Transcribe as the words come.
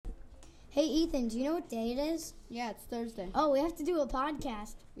Hey, Ethan, do you know what day it is? Yeah, it's Thursday. Oh, we have to do a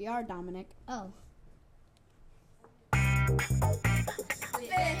podcast. We are, Dominic. Oh. Fifth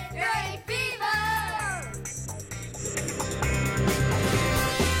Grade Fever!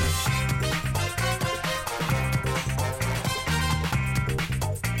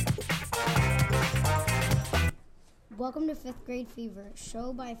 Welcome to Fifth Grade Fever, a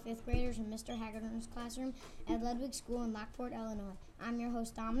show by fifth graders in Mr. Hagedorn's classroom at Ledwig School in Lockport, Illinois. I'm your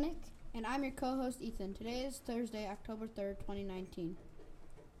host, Dominic. And I'm your co-host, Ethan. Today is Thursday, October 3rd, 2019.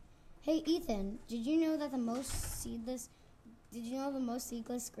 Hey, Ethan, did you know the most seedless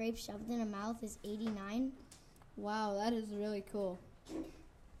grape shoved in a mouth is 89? Wow, that is really cool.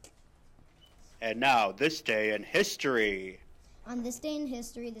 And now, this day in history. On this day in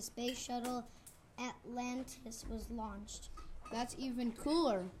history, the space shuttle Atlantis was launched. That's even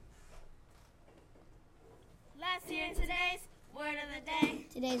cooler. Let's hear today's word of the day.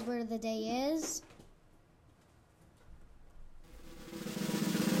 Today's word of the day is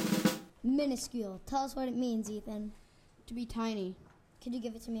minuscule. Tell us what it means, Ethan. To be tiny. Could you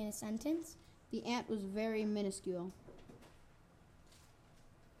give it to me in a sentence? The ant was very minuscule.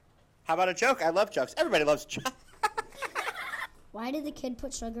 How about a joke? I love jokes. Everybody loves jokes. Why did the kid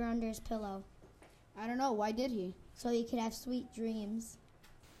put sugar under his pillow? I don't know. Why did he? So he could have sweet dreams.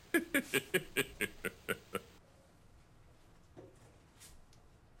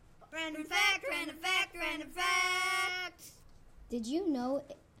 Random fact, random fact, random fact. Did you know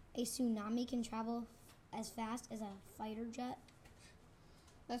a tsunami can travel as fast as a fighter jet?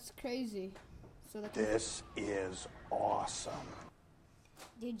 That's crazy. This is awesome.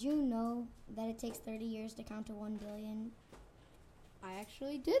 Did you know that it takes 30 years to count to 1 billion? I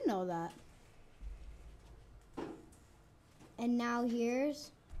actually did know that. And now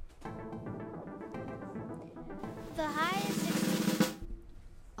here's The high is 60,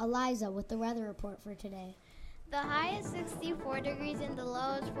 Eliza with the weather report for today. the high is 64 degrees and the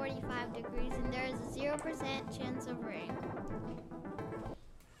low is 45 degrees, and there is a 0% chance of rain.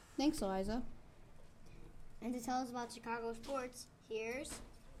 Thanks, Eliza. And to tell us about Chicago sports, here's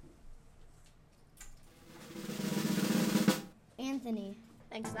Anthony.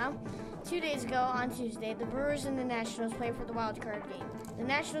 Thanks, Dom. 2 days ago, on Tuesday, the Brewers and the Nationals played for the wild card game. The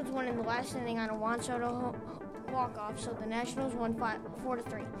Nationals won in the last inning on a Juan Soto walk-off, so the Nationals won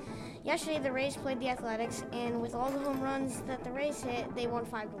 4-3. Yesterday, the Rays played the Athletics, and with all the home runs that the Rays hit, they won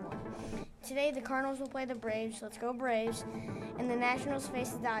 5-1. Today, the Cardinals will play the Braves, let's go Braves, and the Nationals face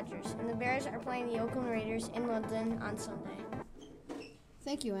the Dodgers, and the Bears are playing the Oakland Raiders in London on Sunday.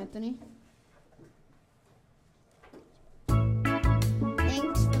 Thank you, Anthony.